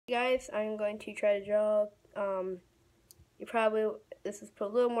guys, I'm going to try to draw. This is a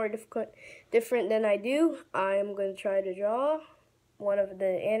little more different than I do. I'm going to try to draw one of the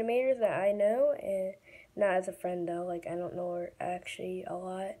animators that I know, and not as a friend though. Like, I don't know her actually a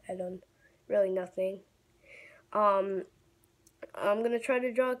lot. I don't really nothing. I'm gonna try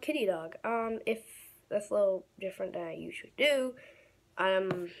to draw a kitty dog. If that's a little different than I usually do.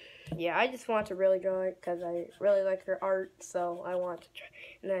 Yeah, I just want to really draw it because I really like her art, so I want to try.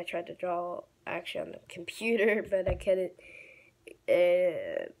 And I tried to draw actually on the computer, but I couldn't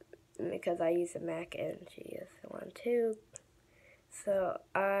because I use a Mac and she is one too. So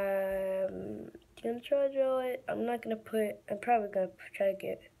I'm gonna try to draw it. I'm probably gonna try to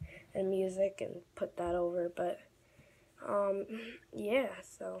get a music and put that over, but yeah.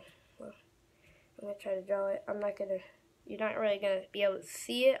 So well, I'm gonna try to draw it. You're not really gonna be able to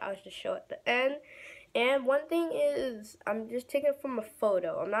see it. I'll just show it at the end. And one thing is, I'm just taking it from a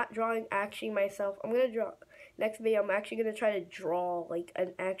photo. I'm not drawing actually myself. I'm gonna draw next video. I'm actually gonna try to draw like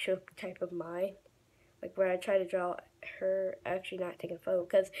an actual type of mind, like where I try to draw her actually not taking a photo.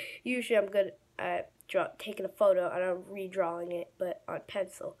 Because usually I'm good at taking a photo and I'm redrawing it, but on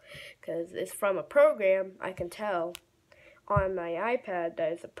pencil. Because it's from a program. I can tell on my iPad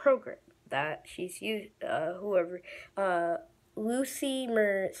that it's a program that she's used, Lucy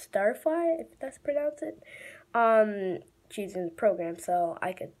Starfly, if that's pronounced it. She's in the program, so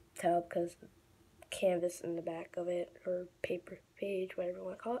I could tell because the canvas in the back of it, or paper page, whatever you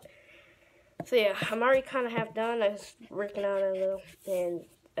want to call it. So yeah, I'm already kind of half done. I was working on it a little, and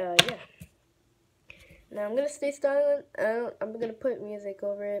yeah. Now I'm gonna stay silent. I'm gonna put music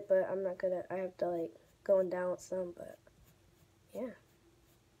over it, but I'm not gonna. I have to like going down with some, but yeah.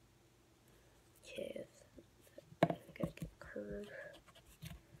 Okay, gotta get curved.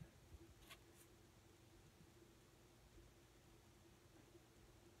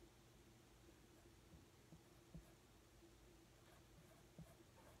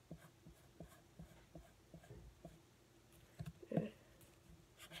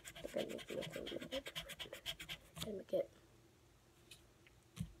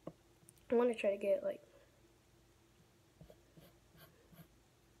 I want to try to get like.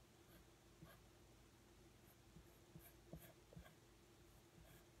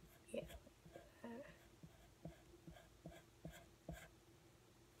 Yeah.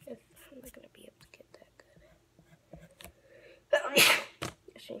 I'm not gonna be able to get that good.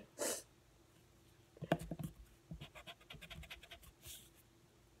 Actually.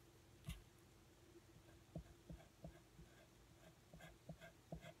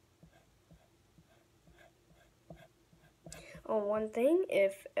 Oh, one thing,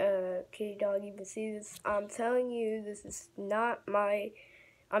 if kitty dog even sees this, I'm telling you, this is not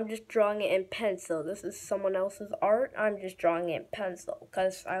I'm just drawing it in pencil. This is someone else's art. I'm just drawing it in pencil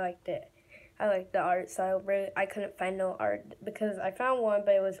because I liked it. I like the art, so I couldn't find no art because I found one,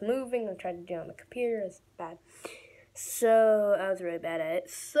 but it was moving. I tried to do it on the computer. It's bad. So I was really bad at it.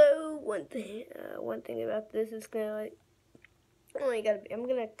 So one thing about this is I'm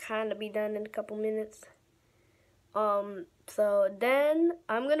gonna kind of be done in a couple minutes. So then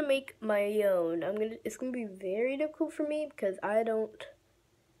I'm gonna make my own. It's gonna be very difficult for me because I don't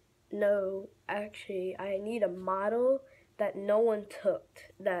know. Actually, I need a model that no one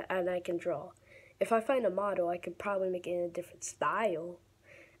took and I can draw. If I find a model, I could probably make it in a different style.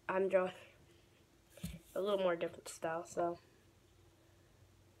 I'm drawing a little more different style, so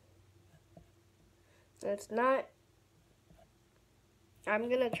it's not. I'm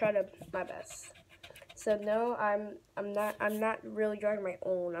gonna try my best. So no, I'm not really drawing my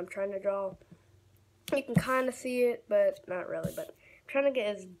own. I'm trying to draw. You can kind of see it, but not really. But I'm trying to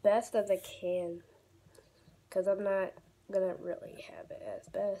get as best as I can, because I'm not gonna really have it as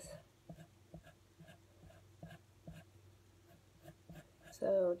best.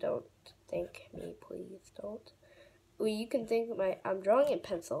 So don't thank me, please don't. Well, you can think I'm drawing in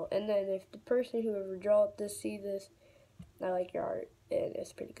pencil, and then if the person who ever draw this see this, I like your art, and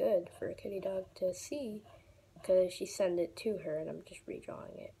it's pretty good for a kitty dog to see, because she sent it to her, and I'm just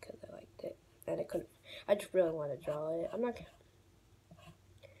redrawing it because I liked it, and I just really want to draw it. I'm not,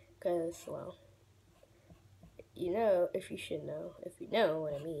 because well, you know, if you know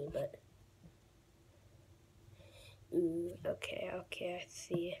what I mean, but. Ooh, okay, I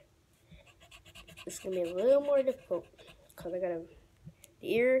see. It's gonna be a little more difficult because one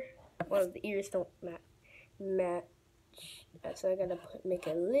of the ears don't match. So I gotta make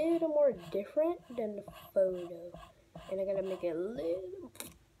it a little more different than the photo, and I gotta make it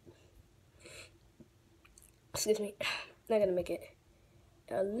excuse me. I gotta make it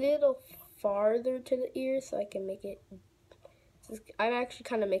a little farther to the ear so I can make it I'm actually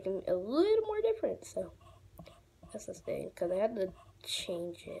kind of making it a little more different, so that's the thing, because I had to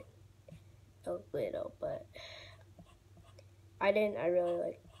change it a little, but I really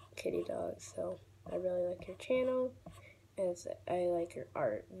like kitty dogs, so I really like your channel, and I like your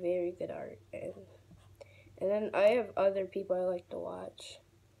art, very good art, and then I have other people I like to watch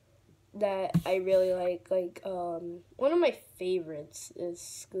that I really like one of my favorites is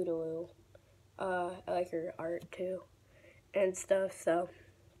Scootaloo. I like her art too and stuff, so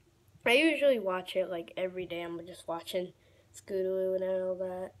I usually watch it like every day. I'm just watching Scootaloo and all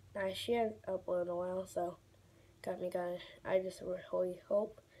that. She hasn't uploaded in a while, so got me going. I just really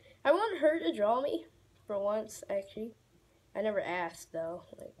hope. I want her to draw me for once, actually. I never asked, though.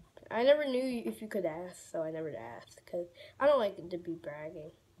 Like, I never knew if you could ask, so I never asked, because I don't like to be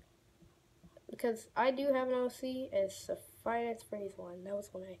bragging. Because I do have an OC, it's a Finance Phrase one. That was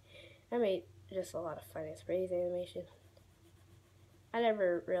when I made just a lot of Finance Phrase animation. I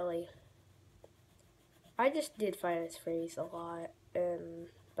never really, I just did Finance Phrase a lot,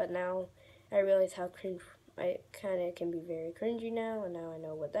 but now I realize how cringe, I kind of can be very cringy now, and now I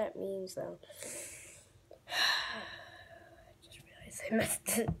know what that means, so. I just realized I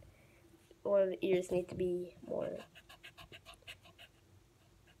messed it. One of the ears need to be more,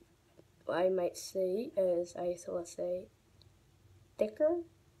 I might say, as I will say, thicker,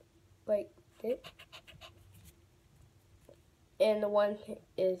 like thick. And the one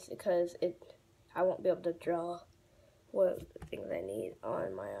is because I won't be able to draw what things I need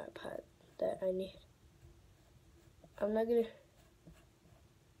on my iPad that I need. I'm not gonna.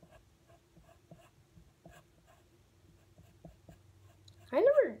 I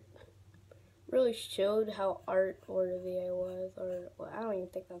never really showed how art worthy I was, or well, I don't even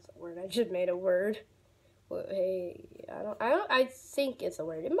think that's a word. I just made a word. Well, hey, I think it's a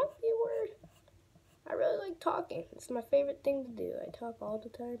word. It might be a word. I really like talking. It's my favorite thing to do. I talk all the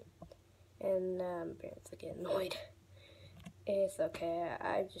time, and parents get annoyed. It's okay.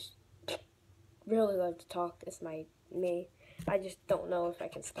 I just really love to talk. It's me. I just don't know if I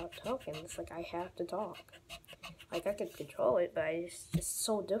can stop talking. It's like I have to talk. Like I can control it, but it's just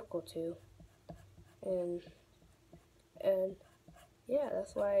so difficult to. And yeah,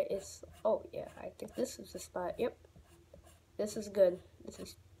 that's why it's. Oh yeah, I think this is the spot. Yep, this is good. This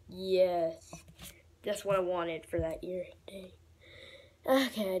is yes. That's what I wanted for that ear. Dang.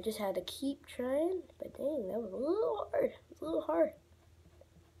 Okay, I just had to keep trying, but dang, that was a little hard. It was a little hard.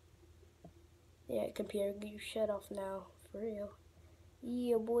 Yeah, computer, you shut off now, for real.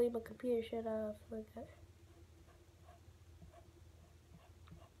 Yeah, boy, my computer shut off. Like that.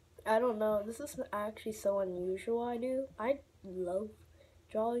 I don't know. This is actually so unusual. I love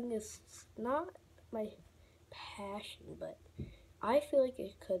drawing. It's not my passion, but I feel like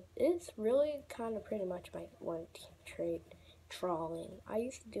it's really kind of pretty much my one trait, drawing. I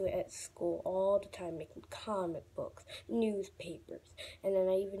used to do it at school all the time, making comic books, newspapers, and then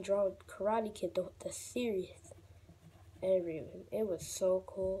I even draw Karate Kid, the series. Everything. It was so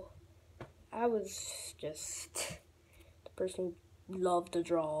cool. I was just the person who loved to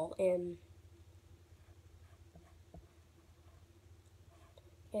draw, and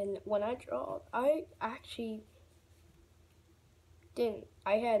when I draw, I actually didn't.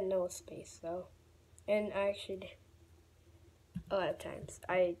 I had no space though, and I actually a lot of times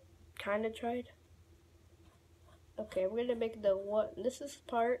I kind of tried. Okay, we're gonna make the what? This is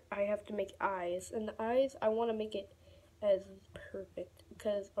part I have to make eyes, and the eyes I want to make it as perfect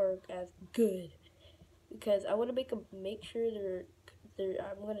or as good because I want to make sure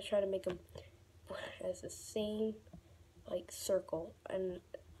I'm gonna try to make them as the same like circle and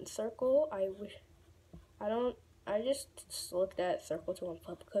circle. I just looked at circle to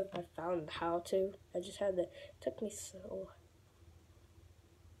flip because I found how to. I just had to. It took me so.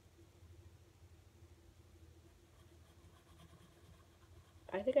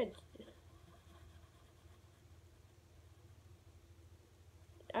 I think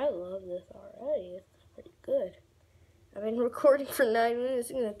I love this already. It's pretty good. I've been recording for 9 minutes.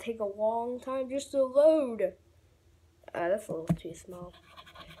 It's gonna take a long time just to load. That's a little too small.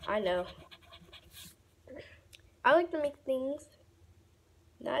 I know. I like to make things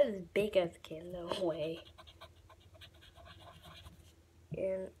not as big as a kid, no way.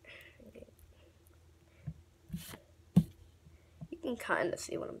 And you can kind of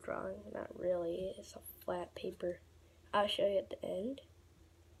see what I'm drawing. Not really. It's a flat paper. I'll show you at the end.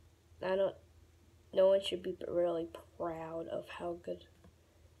 No one should be really proud of how good.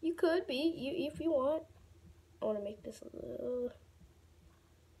 You could be, if you want. I want to make this a little,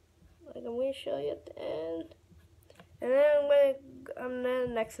 like I'm going to show you at the end. And then in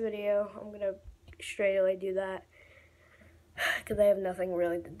the next video, I'm going to straight away do that. because I have nothing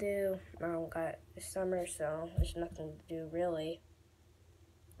really to do. I don't got the summer, so there's nothing to do really.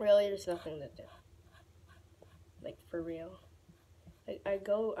 Really, there's nothing to do. Like, for real. I'm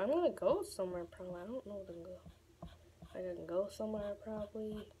gonna go somewhere probably. I don't know where to go. I can go somewhere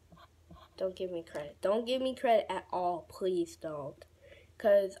probably. Don't give me credit. Don't give me credit at all. Please don't.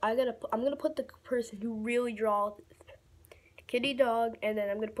 Because I'm gonna put the person who really draws the kitty dog, and then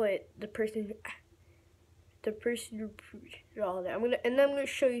I'm gonna put the person who draws it. I'm gonna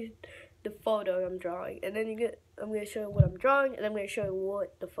show you the photo I'm drawing, and then I'm gonna show you what I'm drawing, and I'm gonna show you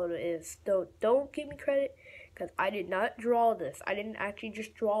what the photo is. So don't give me credit, because I did not draw this. I didn't actually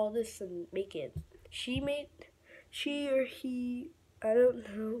just draw this and make it. She or he, I don't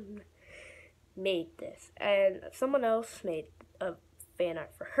know, made this, and someone else made a fan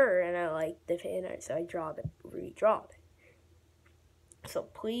art for her, and I liked the fan art, so I redraw it. So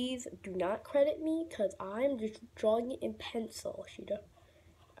please do not credit me, because I'm just drawing it in pencil.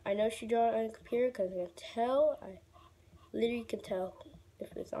 I know she drew it on a computer, because I literally can tell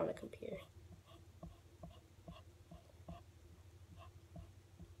if it's on a computer.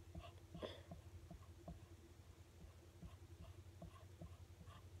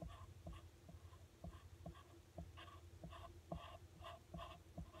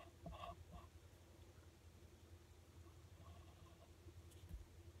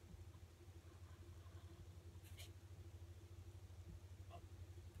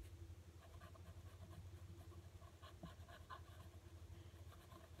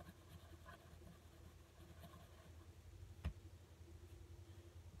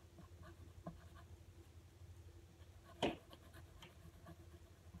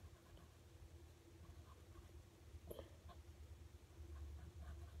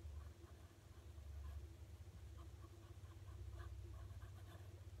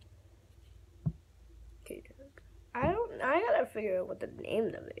 I gotta figure out what to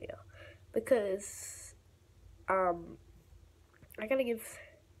name the video, because I gotta give,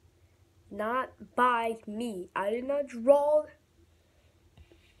 not by me. I did not draw.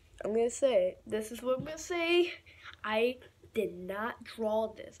 I'm gonna say, this is what I'm gonna say. I did not draw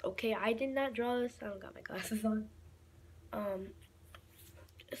this, okay? I did not draw this. I don't got my glasses on.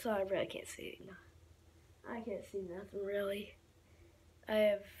 So I really can't see it. I can't see nothing really. I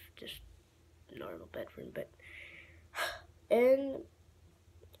have just normal bedroom, but and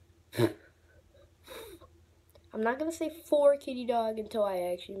I'm not gonna say for kitty dog until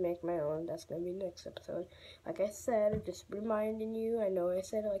I actually make my own. That's gonna be next episode. Like I said, I'm just reminding you. I know I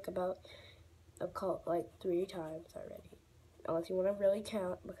said it I've called like 3 times already. Unless you want to really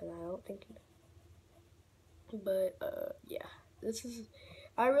count, because I don't think you know. But yeah,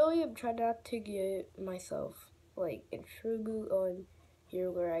 I really am trying not to get myself like in trouble on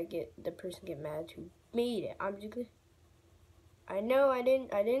here where the person get mad who made it. I know I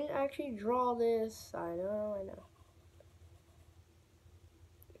didn't actually draw this. I know.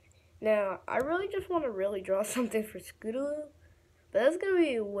 Now, I really just want to really draw something for Scootaloo, but that's gonna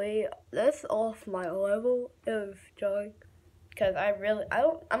be that's off my level of drawing, because I'm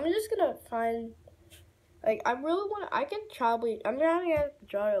just gonna find, like, I'm gonna have to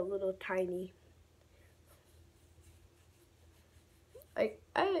draw it a little tiny. Like,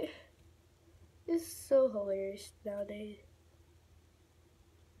 it's so hilarious nowadays.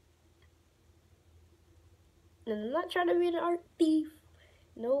 And I'm not trying to be an art thief.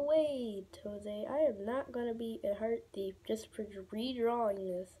 No way, Jose. I am not gonna be a art thief just for redrawing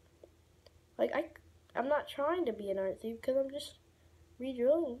this. Like, I'm not trying to be an art thief, because I'm just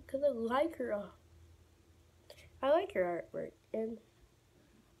redrawing because I like her. I like her artwork, and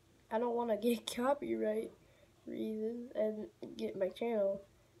I don't want to get copyright reasons and get my channel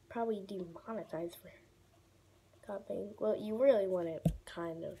probably demonetized for copying. Well, you really want it,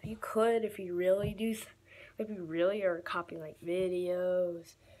 kind of. You could if you really do. If you really are copying like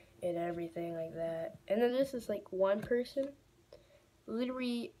videos and everything like that. And then this is like one person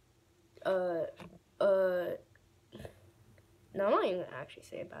literally no, I'm not even gonna actually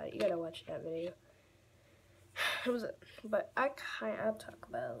say about it. You gotta watch that video. But I'll talk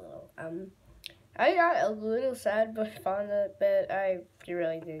about it a little. I got a little sad on it, but I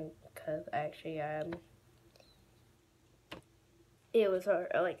really didn't, because actually it was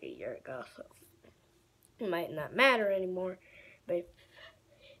like a year ago, so it might not matter anymore. But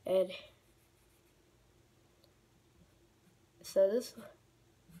so this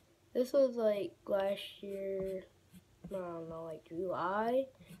was like last year, I don't know, like July,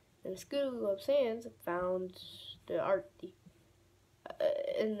 and Scootaloo of Sands found the art thief.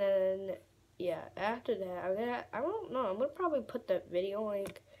 And then yeah, after that, I don't know, I'm gonna probably put that video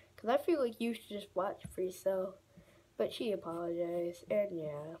link, because I feel like you should just watch it for yourself. But she apologized, and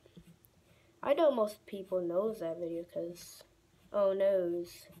yeah. I know most people knows that video because, oh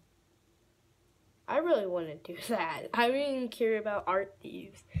knows. I really want to do that. I really didn't care about art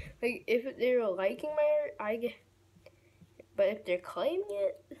thieves. Like, if they're liking my art, I get. But if they're claiming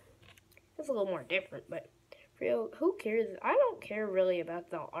it, it's a little more different. But for real, who cares? I don't care really about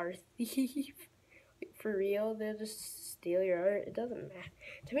the art thief. For real, they'll just steal your art. It doesn't matter.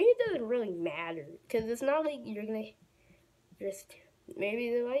 To me, it doesn't really matter. Because it's not like you're going to just.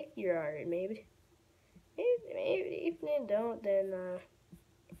 Maybe they like your art. Maybe if they don't, then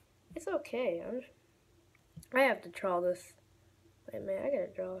it's okay. I have to draw this. Wait a minute, I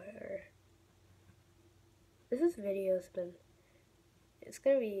gotta draw her. This video's been. It's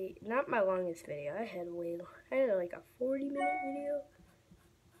gonna be not my longest video. I had like a 40-minute video.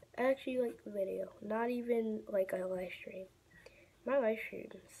 I actually like the video, not even like a live stream. My live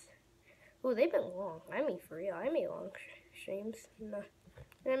streams, oh, they've been long. I mean, for real, I made long streams. No.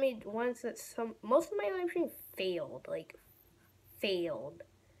 And I made ones that most of my live streams failed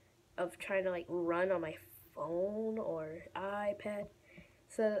of trying to like run on my phone or iPad.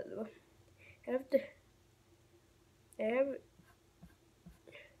 So I have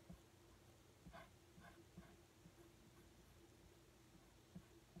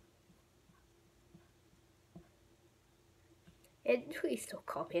and please don't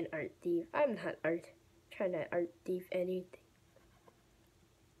call me an art thief. I'm not trying to art thief anything.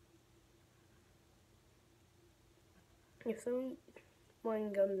 If someone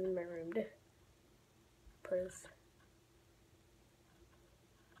comes in my room, please.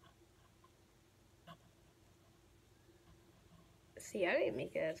 See, I didn't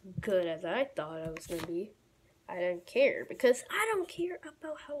make it as good as I thought I was gonna be. I didn't care because I don't care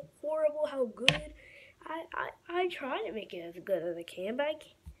about how horrible, how good. I try to make it as good as I can, but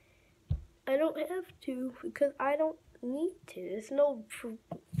I don't have to because I don't need to. There's no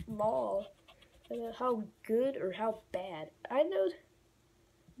law about how good or how bad. I know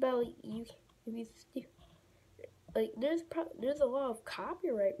about you if you steal. Like there's a lot of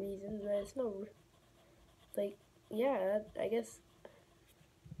copyright reasons, but it's no like yeah. I guess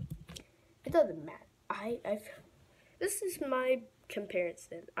it doesn't matter. This is my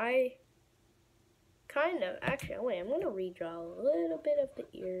comparison. Actually, wait, I'm going to redraw a little bit of the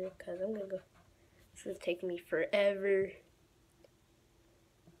ear because I'm going to go, this is taking me forever.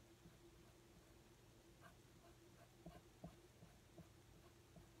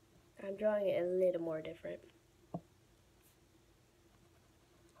 I'm drawing it a little more different.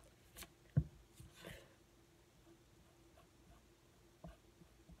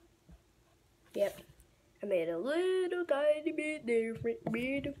 Yep, I made a little tiny bit different.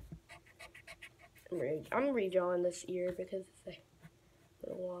 I'm redrawing this ear because it's a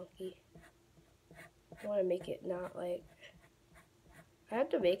little wonky. I want to make it not like, I have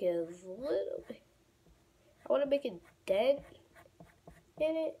to make it a little bit, I want to make it dead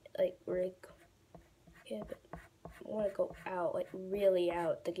in it, like where it, yeah, but I want to go out, like really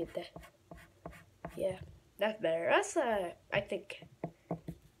out to get that, yeah, that's better. That's, I think,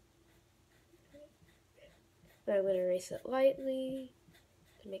 then I'm going to erase it lightly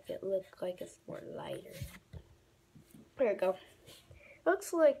to make it look like it's more lighter. There we go.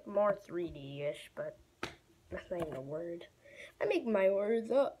 Looks like more 3D-ish, but that's not even a word. I make my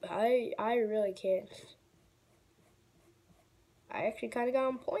words up. I really can't. I actually kind of got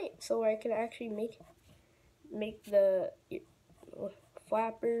on point, so I can actually make the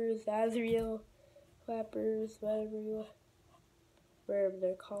flappers, Azrael flappers, whatever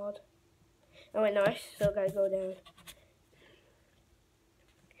they're called. Oh wait, no, I still gotta go down.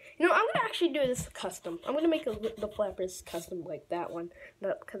 You know, I'm gonna actually do this custom. I'm gonna make the flappers custom like that one.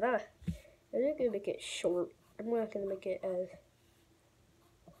 No, because I'm just gonna make it short. I'm not gonna make it as.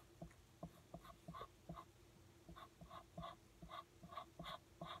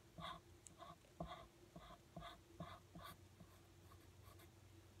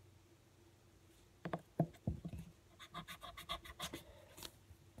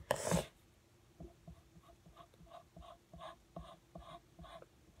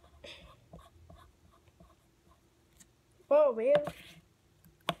 Oh man.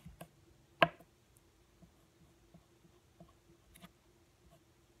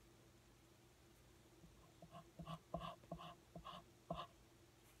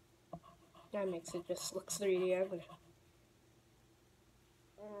 That makes it just looks 3D. I'm gonna.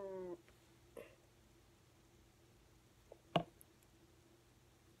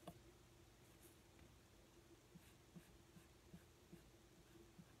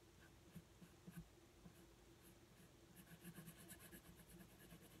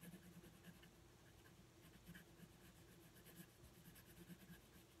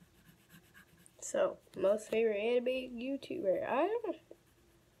 So, most favorite anime YouTuber. I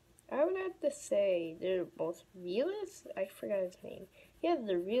would have to say the most realist. I forgot his name. Yeah,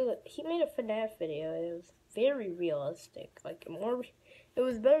 he made a FNAF video. And it was very realistic. Like more, it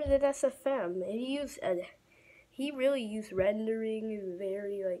was better than SFM. And he really used rendering. It was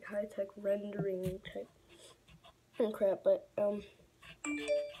very like high tech rendering type and crap. But that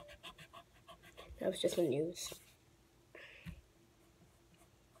was just the news.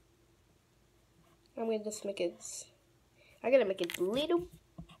 I'm gonna just make it. I gotta make it little,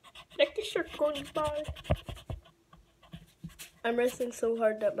 like a circle bar. I'm wrestling so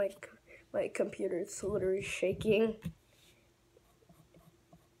hard that my computer is literally shaking.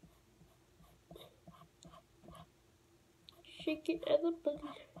 Shake it as a bird,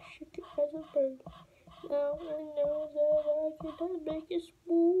 shake it as a bird. Now I know that I can make it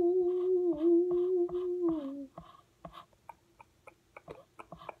smooth.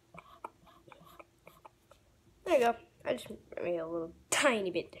 There you go. I just made it a little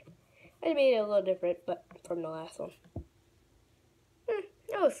tiny bit. I made it a little different, but from the last one.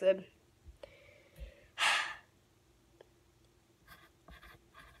 That was good.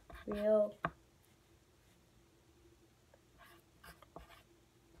 Real.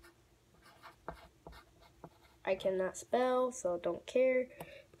 I cannot spell, so don't care,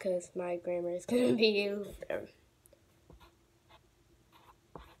 because my grammar is going to be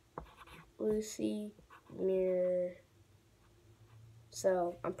Lucy Mirror.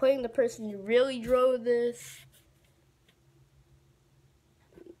 So, I'm putting the person who really drew this.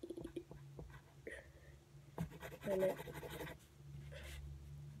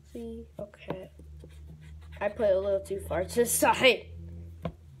 See, okay. I put it a little too far to the side.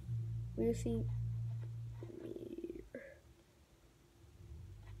 Lucy.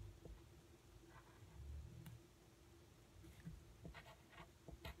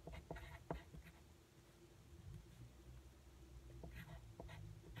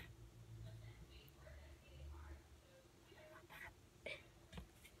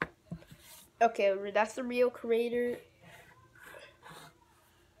 Okay, that's the real creator.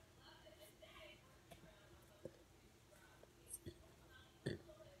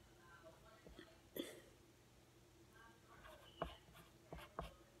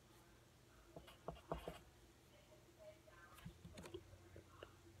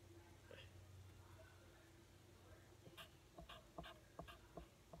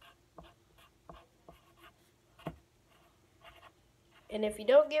 And if you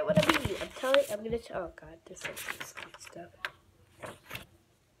don't get what I mean, I'm telling you, I'm gonna tell. Oh God, this is some stuff.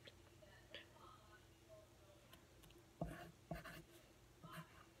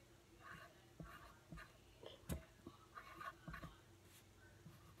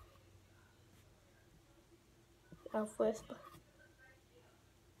 Southwest.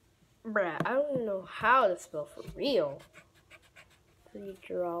 Bruh, I don't even know how to spell for real.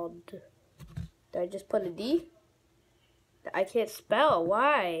 Redraw. Did I just put a D? I can't spell.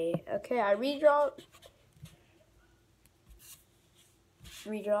 Why? Okay, I redraw.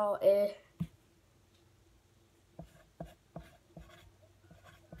 Redraw it.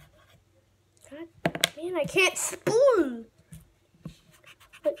 God, man, I can't spell.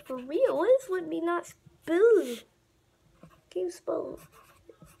 But for real, what is with me not spell? Can't spell.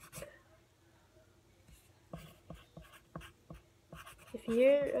 If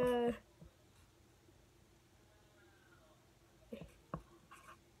you're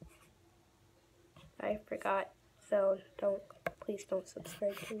I forgot, so please don't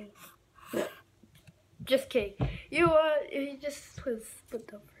subscribe to me. Just kidding. You just was put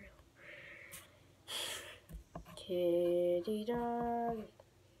the real kitty dog.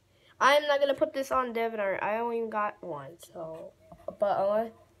 I'm not gonna put this on DeviantArt. I only got one, so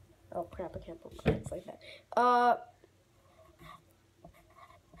but oh crap, I can't put cards like that.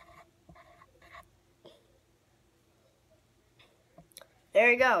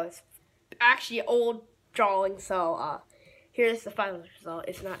 There you go. It's actually old drawing, so here's the final result.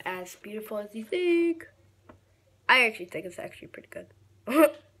 It's not as beautiful as you think. I actually think it's actually pretty good.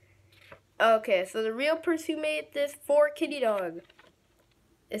 Okay, so the real person who made this for Kitty Dog.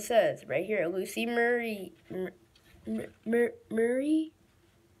 It says right here, Lucy Murray. Murray?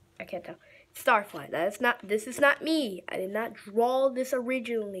 I can't tell. Starfly. This is not me. I did not draw this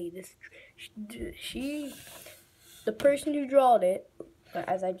originally. The person who drawed it,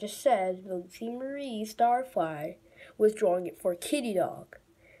 as I just said, Lucy Marie Starfly, was drawing it for Kitty Dog.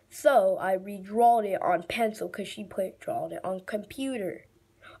 So I redrawed it on pencil because she drawed it on computer.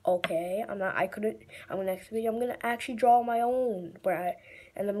 Okay, on next video I'm gonna actually draw my own,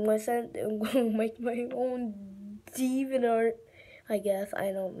 and I'm gonna make my own DeviantArt. I guess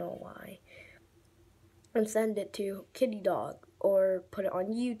I don't know why. and send it to Kitty Dog or put it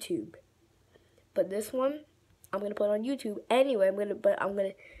on YouTube. But this one, I'm gonna put it on YouTube anyway. I'm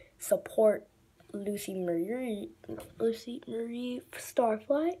gonna support Lucy Marie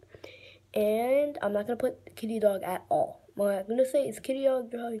Starfly, and I'm not gonna put Kitty Dog at all. What I'm gonna say is Kitty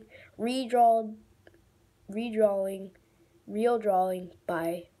Dog drawing, real drawing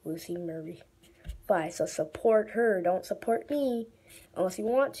by Lucy Marie. Fine, so support her. Don't support me unless you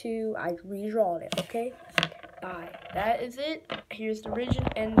want to. I redrawed it. Okay. Bye. That is it. Here's the original,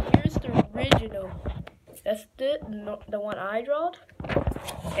 and here's the original. That's the one I drawed,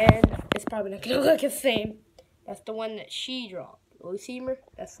 and it's probably not gonna look the same. That's the one that she drew.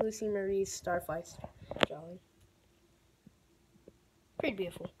 That's Lucy Marie's Starfly drawing. Pretty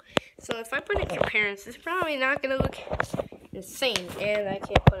beautiful. So if I put it in comparison, it's probably not gonna look the same, and I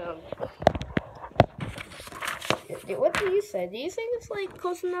can't put on. What do you say? Do you think it's like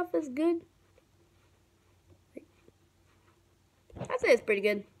close enough as good? I'd say it's pretty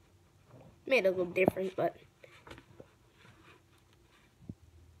good. Made it a little different, but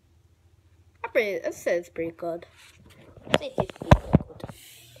I'd say it's pretty good.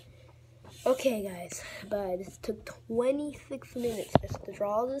 Okay, guys, but this took 26 minutes just to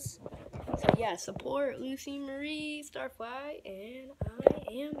draw this. So yeah, support Lucy Marie Starfly, and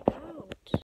I am out.